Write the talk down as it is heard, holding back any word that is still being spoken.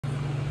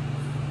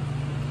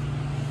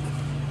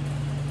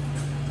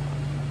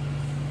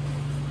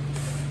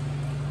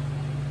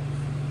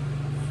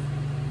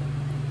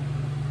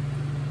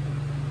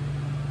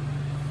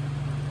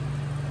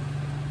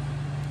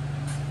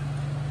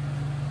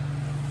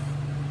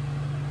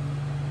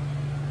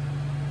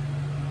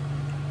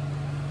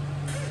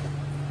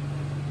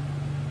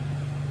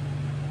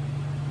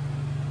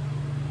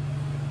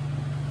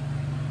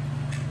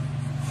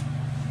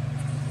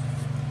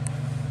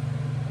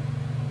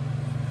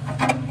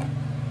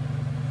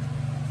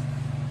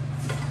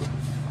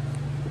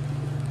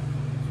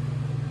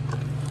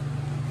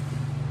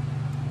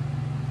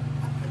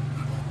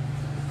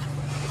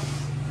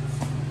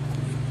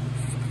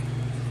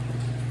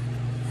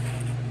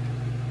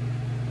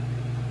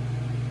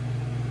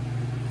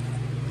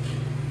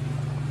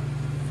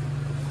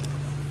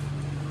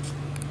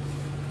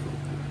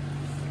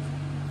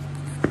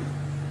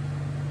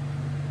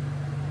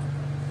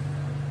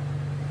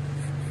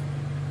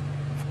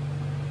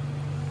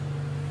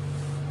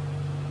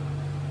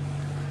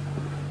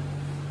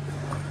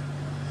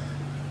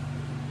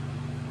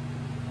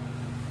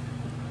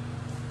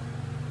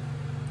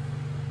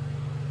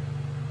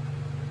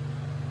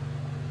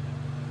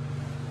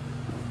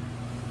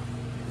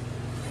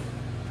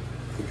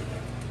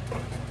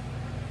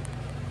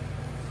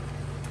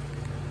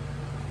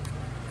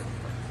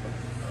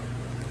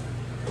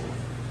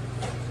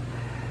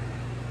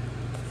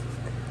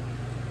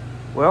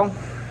Well,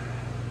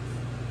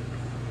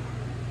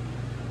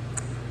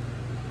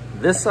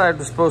 this side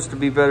was supposed to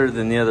be better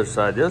than the other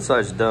side. The other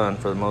side's done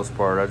for the most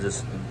part. I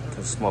just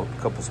a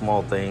couple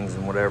small things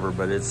and whatever,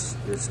 but it's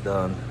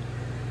done.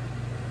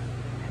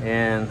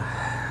 And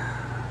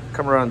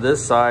come around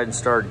this side and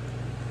start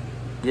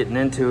getting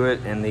into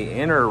it, and the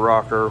inner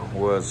rocker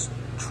was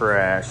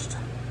trashed,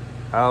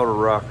 outer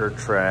rocker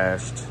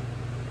trashed,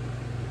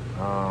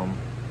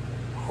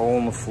 hole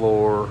in the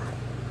floor.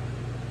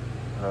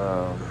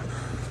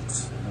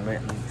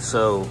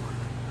 So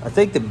I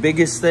think the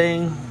biggest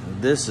thing,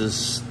 this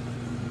is,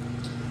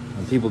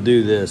 when people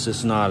do this,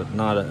 it's not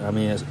I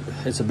mean,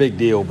 it's a big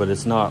deal, but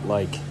it's not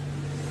like,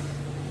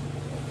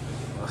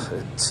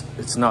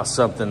 it's not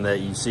something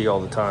that you see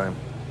all the time.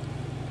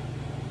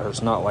 Or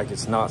it's not like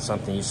it's not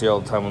something you see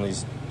all the time on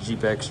these Jeep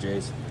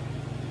XJs,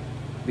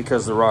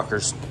 because the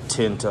rockers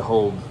tend to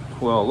hold,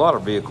 well, a lot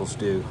of vehicles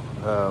do.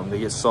 They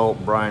get salt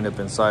and brine up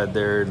inside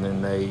there, and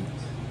then they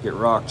get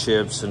rock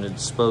chips, and it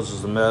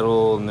disposes the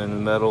metal, and then the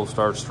metal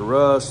starts to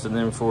rust, and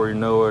then before you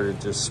know it,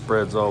 it just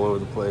spreads all over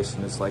the place,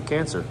 and it's like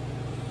cancer.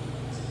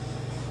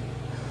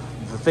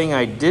 The thing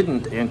I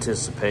didn't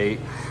anticipate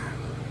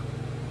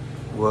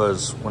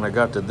was when I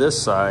got to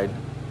this side,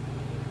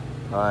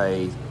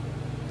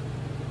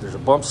 there's a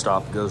bump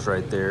stop that goes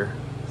right there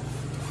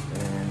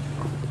and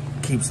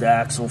keeps the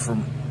axle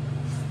from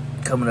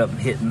coming up and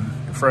hitting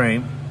the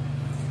frame.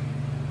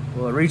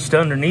 Well, I reached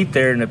underneath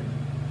there, and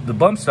the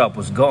bump stop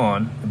was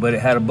gone, but it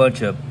had a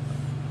bunch of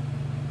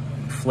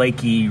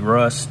flaky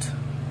rust,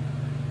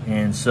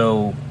 and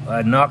so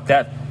I knocked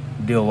that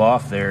deal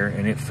off there,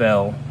 and it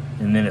fell,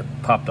 and then it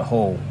popped a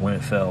hole when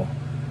it fell.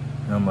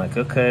 And I'm like,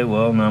 okay,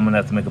 well, now I'm gonna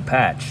have to make a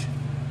patch.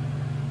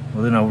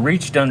 Well, then I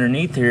reached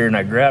underneath here, and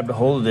I grabbed a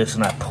hold of this,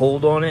 and I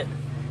pulled on it,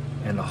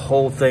 and the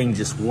whole thing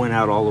just went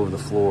out all over the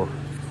floor.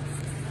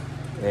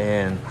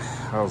 And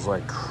I was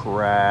like,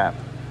 crap.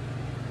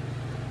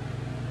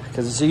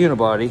 Because it's a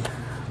unibody,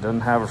 it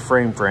doesn't have a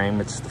frame.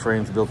 It's the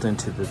frame's built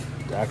into the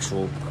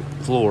actual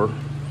floor.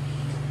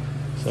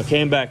 So I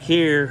came back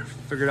here,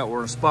 figured out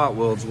where the spot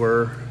welds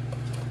were,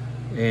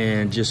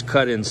 and just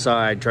cut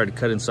inside, tried to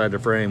cut inside the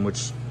frame,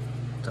 which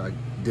I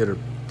did a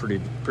pretty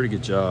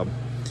good job.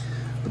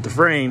 But the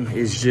frame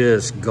is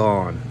just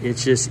gone.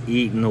 It's just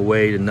eaten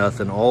away to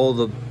nothing. All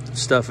the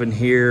stuff in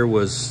here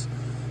was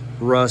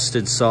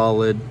rusted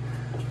solid.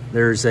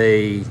 There's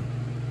a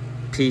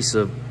piece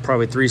of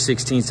probably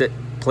 3/16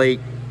 plate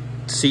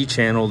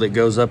C-channel that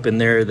goes up in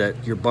there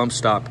that your bump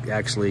stop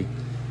actually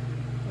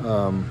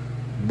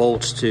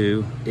bolts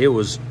to. It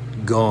was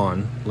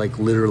gone, like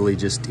literally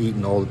just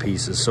eating all the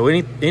pieces. So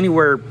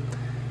anywhere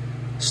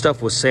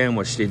stuff was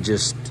sandwiched, it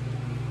just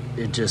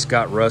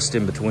got rust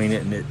in between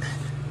it, and it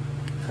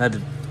had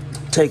to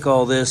take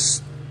all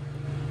this.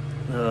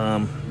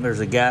 There's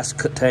a gas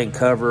tank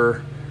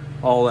cover,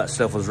 all that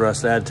stuff was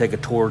rusted. I had to take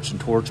a torch and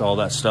torch all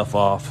that stuff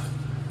off.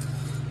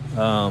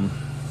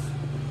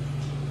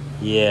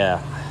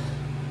 Yeah.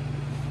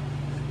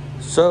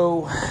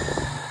 So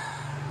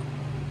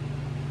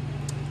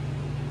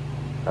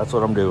that's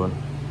what I'm doing.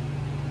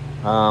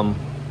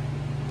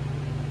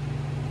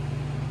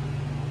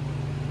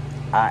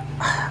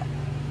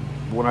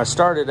 When I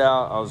started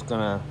out, I was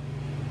gonna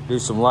do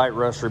some light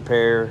rust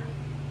repair,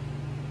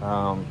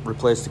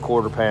 replace the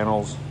quarter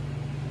panels,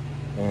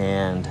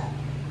 and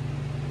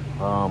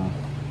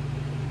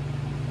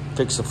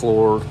fix the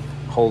floor,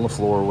 hole in the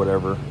floor,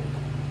 whatever.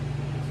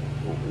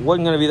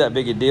 Wasn't going to be that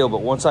big a deal,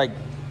 but once I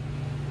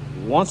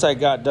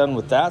got done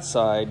with that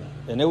side,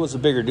 and it was a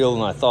bigger deal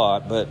than I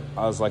thought, but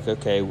I was like,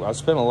 okay, I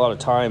spent a lot of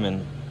time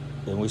and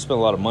we spent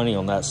a lot of money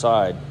on that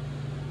side.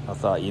 I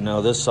thought, you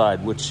know, this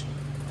side, which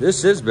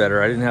this is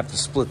better. I didn't have to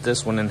split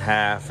this one in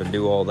half and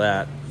do all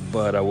that,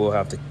 but I will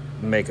have to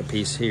make a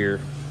piece here.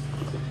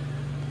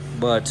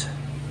 But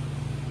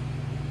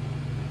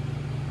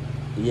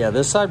yeah,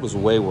 this side was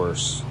way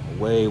worse,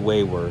 way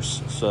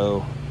worse.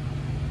 So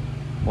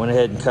went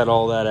ahead and cut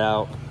all that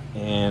out,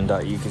 and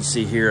you can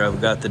see here I've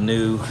got the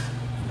new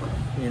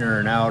inner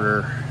and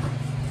outer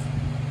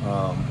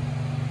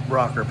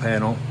rocker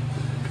panel.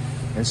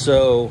 And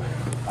so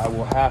I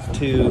will have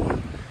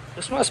to,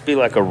 this must be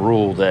like a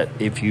rule that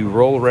if you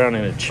roll around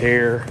in a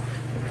chair,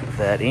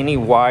 that any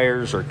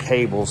wires or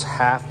cables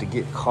have to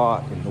get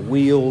caught in the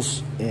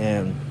wheels,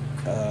 and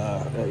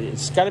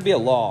it's got to be a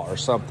law or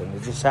something.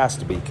 It just has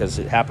to be, because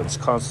it happens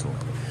constantly.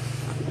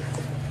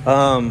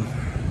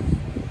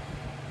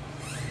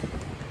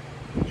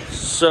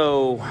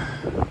 So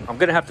I'm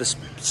gonna have to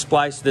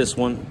splice this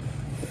one,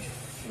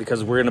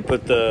 because we're gonna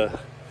put the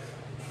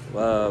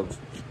what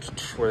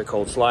are they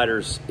called,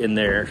 sliders in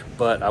there.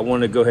 But I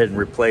want to go ahead and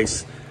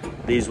replace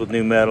these with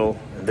new metal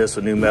and this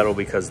with new metal,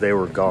 because they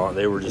were gone.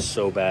 They were just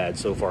so bad,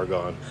 so far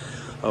gone.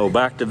 Oh,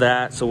 back to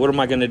that. So what am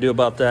I going to do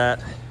about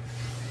that?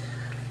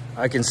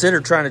 I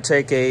considered trying to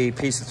take a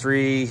piece of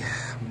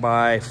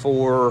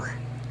 3x4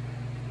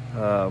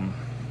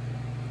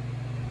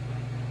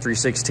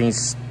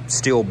 3/16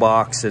 steel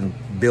box and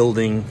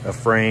building a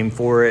frame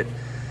for it.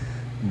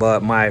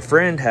 But my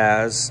friend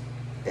has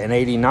and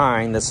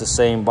 89, that's the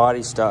same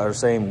body style, or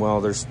same,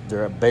 well,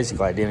 they're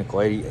basically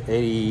identical.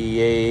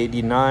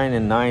 89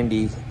 and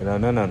 90,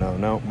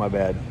 no, my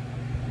bad.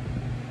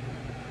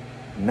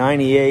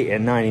 98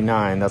 and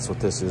 99, that's what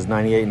this is.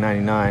 98 and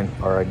 99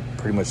 are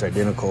pretty much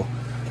identical.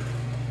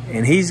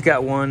 And he's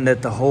got one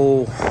that the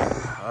whole,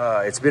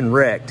 it's been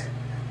wrecked,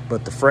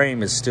 but the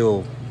frame is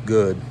still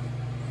good.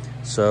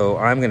 So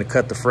I'm gonna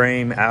cut the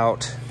frame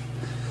out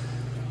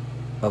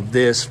of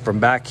this from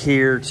back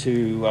here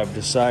to, I've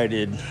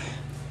decided,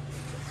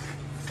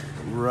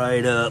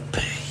 right up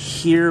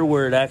here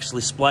where it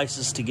actually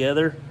splices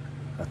together.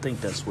 I think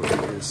that's where it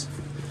is.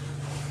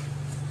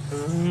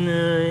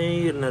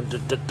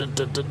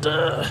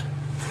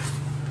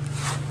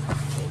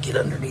 Get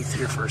underneath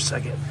here for a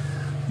second.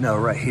 No,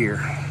 right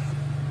here.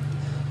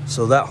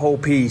 So that whole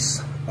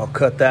piece, I'll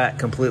cut that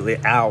completely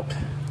out,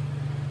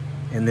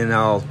 and then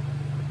I'll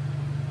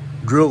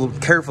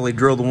carefully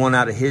drill the one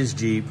out of his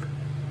Jeep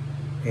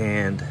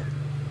and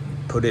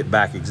put it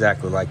back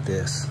exactly like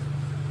this.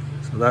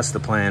 So that's the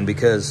plan,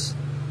 because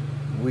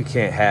we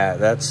can't have,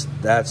 that's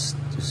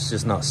it's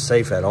just not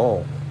safe at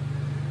all.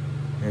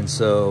 And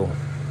so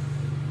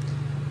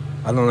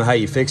I don't know how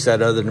you fix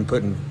that other than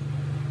putting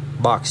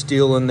box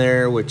steel in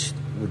there, which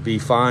would be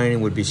fine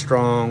and would be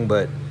strong,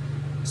 but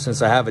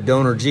since I have a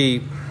donor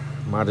Jeep,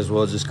 might as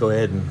well just go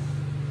ahead and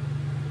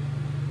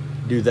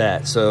do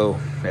that. So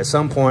at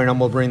some point I'm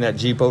gonna bring that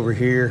Jeep over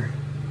here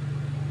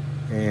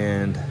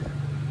and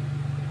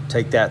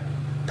take that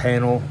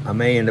panel. I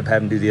may end up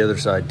having to do the other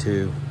side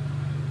too,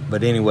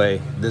 but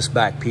anyway, this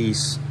back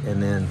piece,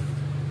 and then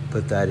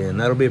put that in.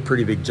 That'll be a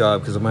pretty big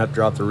job, because I'm gonna have to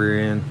drop the rear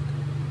end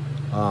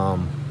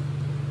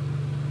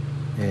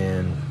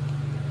and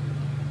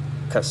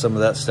cut some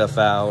of that stuff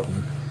out,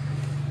 and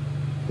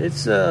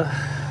it's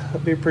it'll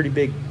be a pretty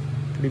big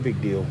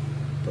deal.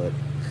 But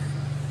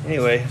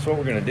anyway, that's what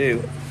we're gonna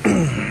do.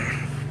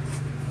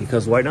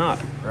 Because why not,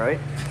 right?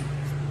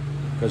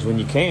 Because when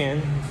you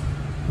can,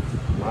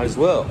 might as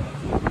well.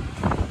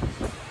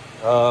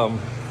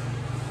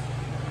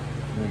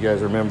 You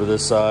guys remember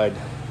this side.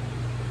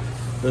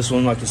 This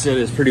one, like I said,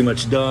 is pretty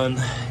much done.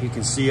 You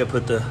can see I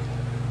put the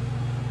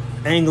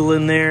angle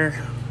in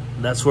there.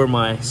 That's where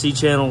my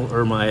C-channel,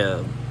 or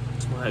my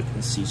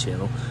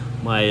C-channel,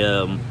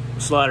 my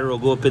slider will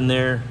go up in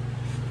there.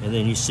 And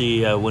then you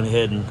see I went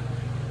ahead and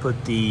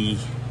put the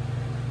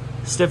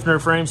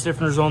frame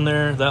stiffeners on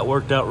there. That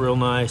worked out real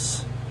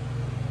nice.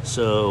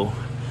 So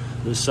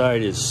this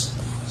side is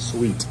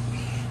sweet.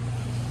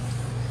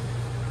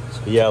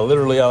 So yeah,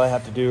 literally all I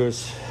have to do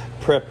is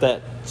prep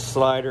that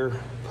slider,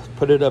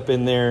 put it up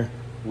in there,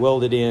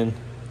 weld it in,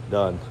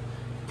 done.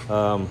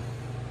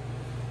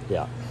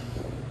 Yeah.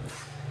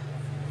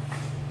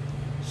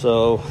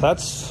 So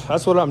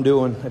that's what I'm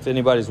doing, if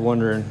anybody's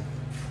wondering.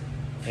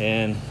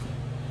 And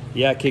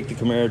yeah, I kicked the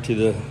Camaro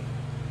to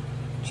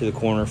the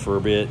corner for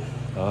a bit.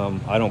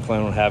 I don't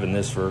plan on having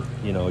this for,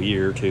 you know, a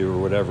year or two or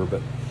whatever,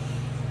 but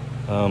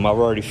I've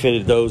already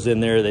fitted those in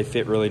there. They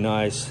fit really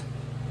nice.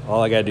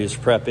 All I gotta do is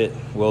prep it,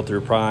 weld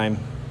through prime,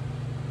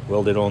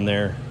 weld it on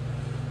there,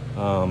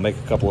 make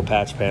a couple of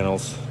patch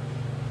panels.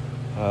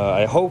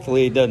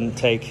 Hopefully it doesn't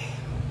take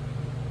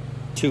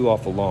too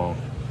awful long.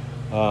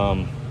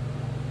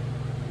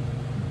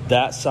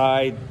 That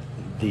side,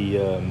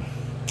 the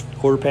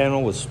quarter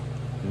panel was,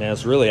 man,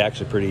 it's really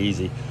actually pretty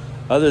easy.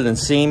 Other than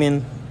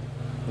seaming,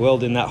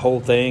 welding that whole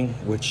thing,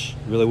 which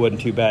really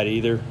wasn't too bad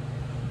either.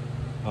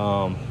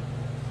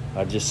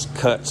 I just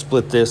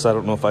split this, I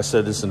don't know if I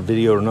said this in the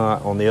video or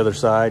not, on the other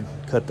side,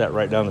 cut that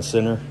right down the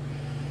center.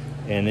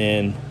 And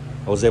then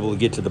I was able to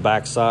get to the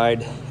back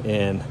side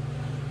and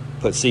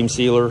put seam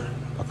sealer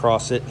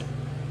across it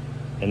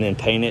and then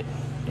paint it.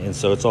 And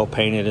so it's all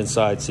painted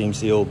inside, seam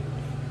sealed.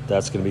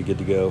 That's gonna be good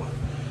to go.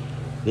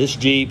 This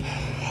Jeep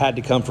had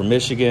to come from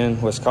Michigan,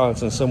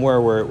 Wisconsin,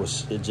 somewhere where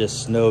it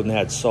just snowed and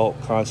had salt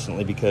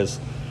constantly, because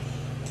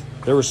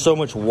there was so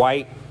much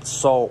white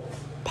salt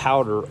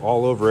powder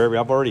all over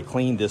I've already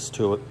cleaned this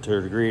to a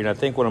degree, and I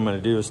think what I'm going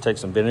to do is take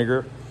some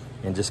vinegar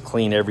and just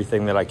clean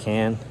everything that I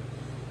can,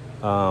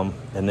 and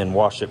then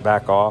wash it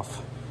back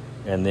off,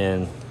 and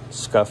then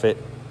scuff it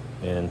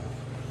and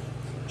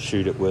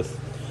shoot it with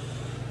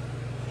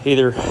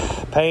either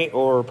paint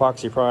or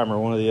epoxy primer,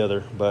 one or the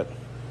other. But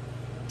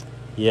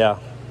yeah,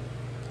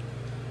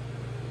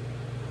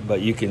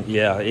 but you can,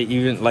 yeah,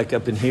 even like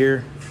up in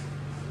here,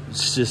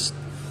 it's just,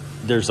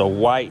 there's a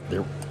white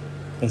there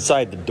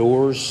inside the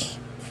doors.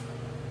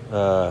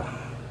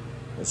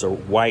 It's a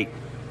white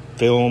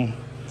film.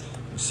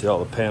 You see all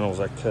the panels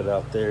I cut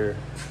out there.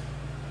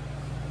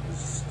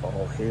 It's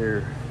all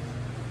here,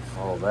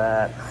 all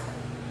that.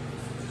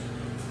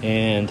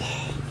 And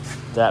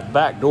that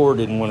back door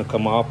didn't want to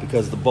come off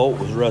because the bolt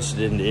was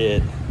rusted into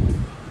it.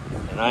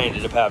 And I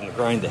ended up having to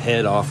grind the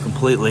head off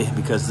completely,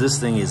 because this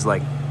thing is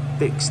like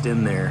fixed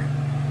in there.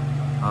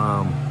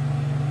 I'm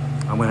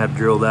gonna have to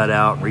drill that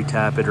out,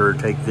 retap it, or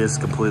take this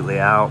completely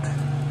out,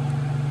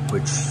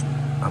 which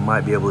I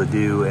might be able to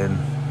do, and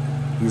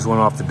use one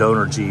off the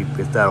donor Jeep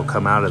if that'll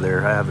come out of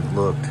there. I haven't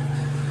looked.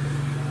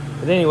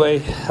 But anyway,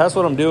 that's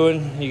what I'm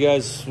doing. You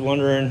guys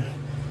wondering,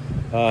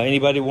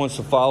 anybody wants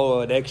to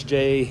follow an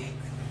XJ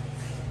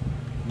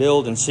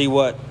build and see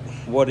what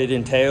it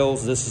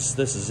entails, this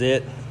is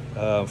it,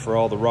 for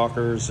all the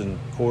rockers and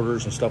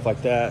quarters and stuff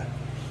like that.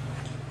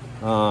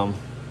 Lots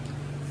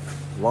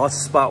of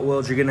spot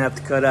welds you're gonna have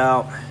to cut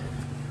out.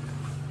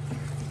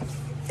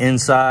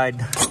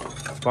 Inside,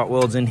 spot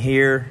welds in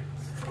here.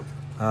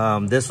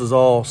 This was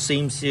all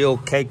seam seal,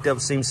 caked up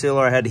seam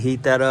sealer. I had to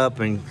heat that up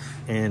and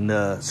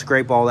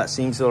scrape all that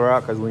seam sealer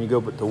out, because when you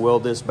go to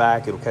weld this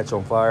back, it'll catch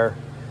on fire.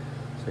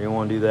 So you don't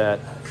want to do that.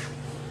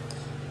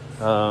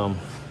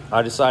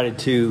 I decided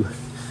to,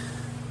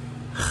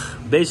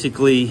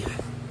 basically,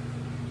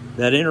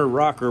 that inner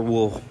rocker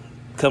will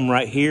come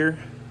right here,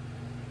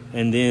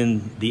 and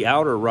then the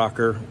outer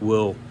rocker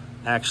will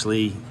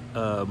actually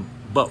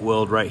butt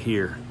weld right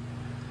here.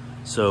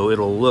 So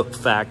it'll look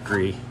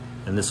factory,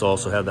 and this will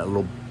also have that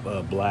little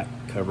black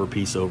cover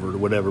piece over it or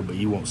whatever, but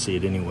you won't see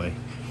it anyway.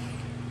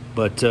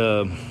 But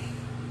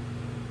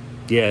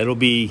yeah, it'll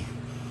be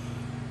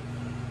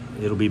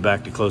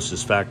back to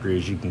closest factory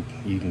as you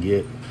can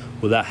get,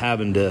 without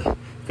having to,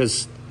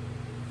 because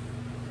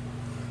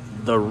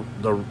the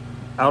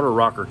outer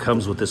rocker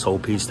comes with this whole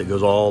piece that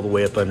goes all the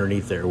way up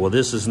underneath there. Well,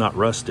 this is not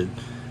rusted,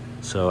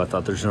 so I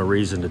thought there's no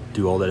reason to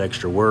do all that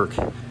extra work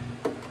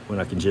when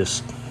I can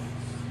just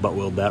butt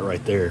weld that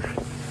right there.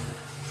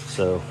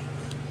 So,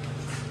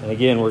 and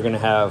again, we're gonna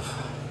have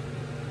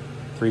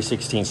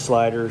 3/16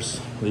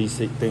 sliders, these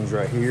things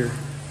right here,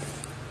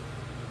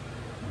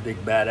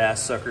 big badass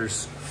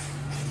suckers.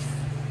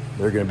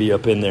 They're gonna be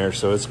up in there,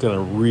 so it's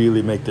gonna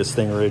really make this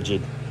thing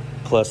rigid.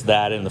 Plus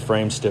that and the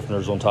frame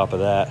stiffeners on top of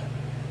that.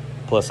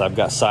 Plus I've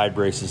got side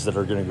braces that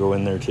are gonna go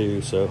in there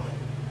too, so.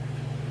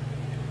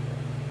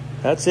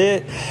 That's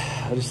it.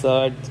 I just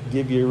thought I'd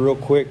give you a real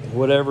quick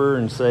whatever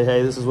and say,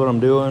 hey, this is what I'm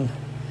doing.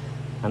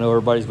 I know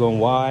everybody's going,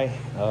 why?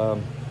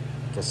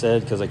 Like I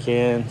said, because I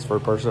can. It's for a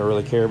person I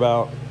really care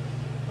about.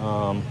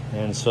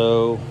 And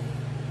so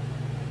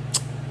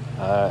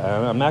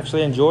I'm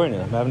actually enjoying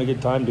it. I'm having a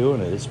good time doing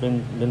it. It's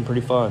been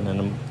pretty fun, and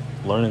I'm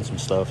learning some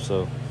stuff,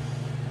 so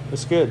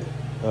it's good.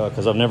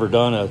 Because I've never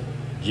done a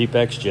Jeep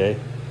XJ,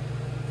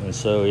 and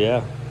so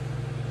yeah.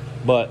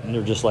 But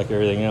they're just like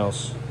everything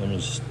else. I mean,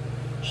 just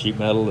sheet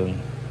metal, and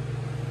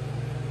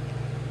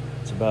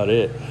that's about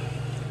it.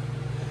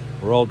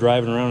 We're all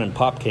driving around in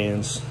pop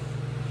cans.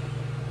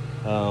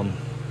 At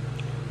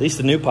least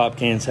the new pop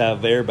cans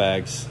have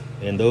airbags,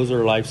 and those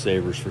are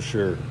lifesavers for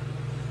sure.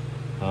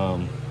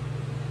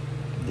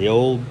 The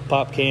old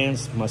pop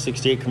cans, my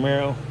 68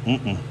 Camaro,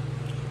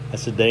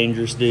 that's a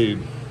dangerous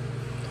dude.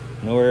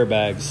 No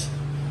airbags.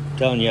 I'm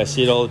telling you, I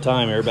see it all the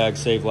time. Airbags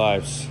save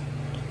lives,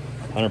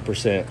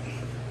 100%.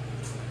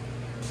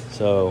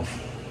 So,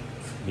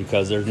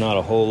 because there's not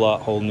a whole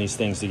lot holding these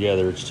things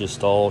together, it's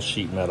just all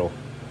sheet metal.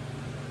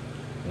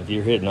 If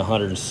you're hitting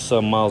 100 and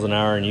some miles an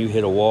hour and you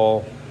hit a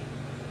wall,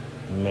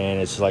 man,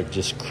 it's like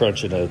just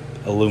crunching a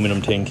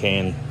aluminum tin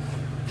can.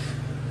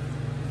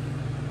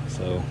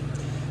 So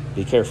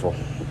be careful.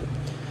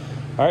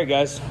 All right,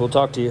 guys, we'll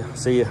talk to you.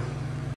 See ya.